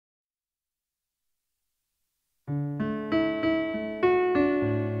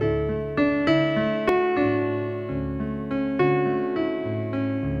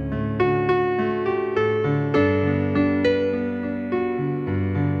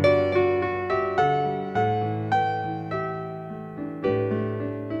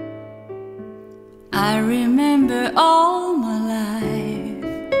I remember all my life,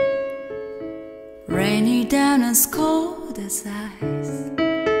 rainy down as cold as ice.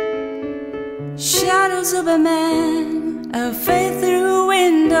 Shadows of a man, a face through a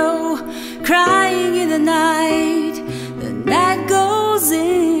window, crying in the night. The night goes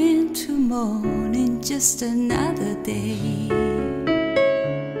into morning, just another day.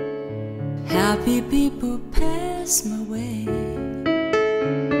 Happy people pass my way.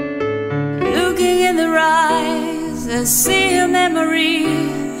 Looking in their eyes, I see a memory.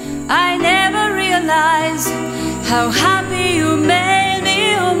 I never realized how happy you made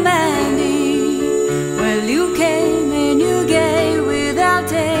me, oh Mandy. Well, you came and you gave without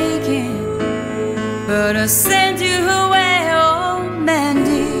taking, but I sent you away, oh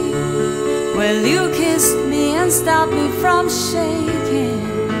Mandy. Well, you kissed me and stopped me from shaking,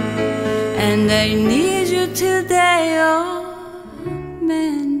 and I need you today, oh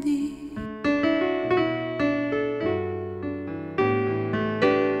Mandy.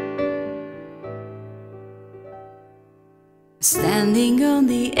 Standing on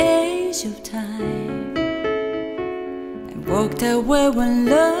the edge of time, I walked away when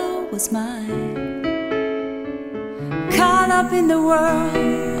love was mine. Caught up in the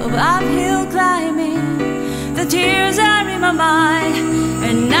world of uphill climbing, the tears are in my mind,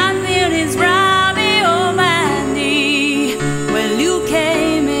 and nothing is round me, oh Mandy. Well, you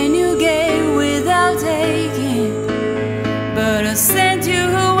came and you gave without taking, but I sent you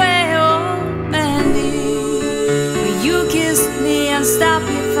away, oh Mandy. Well, you kissed me and stopped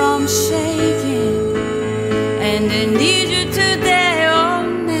me from shaking, and I need you today, oh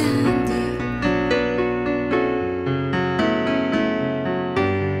Mandy.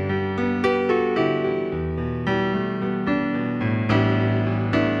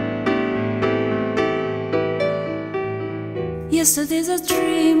 Yesterday's a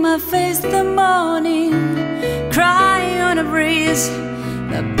dream, I faced the morning, crying on a breeze.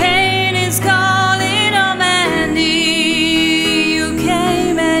 The pain is calling, oh Mandy. You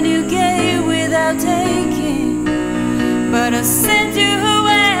came and you gave without taking, but I sent you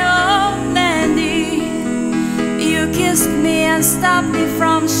away, oh Mandy. You kissed me and stopped me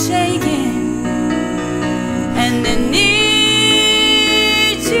from shaking, and I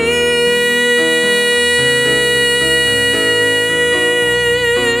need you.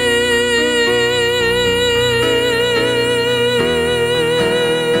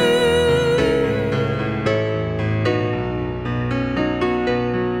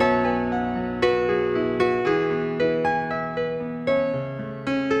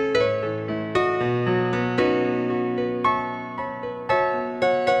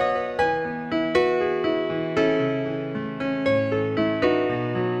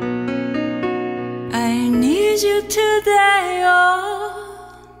 I need you today.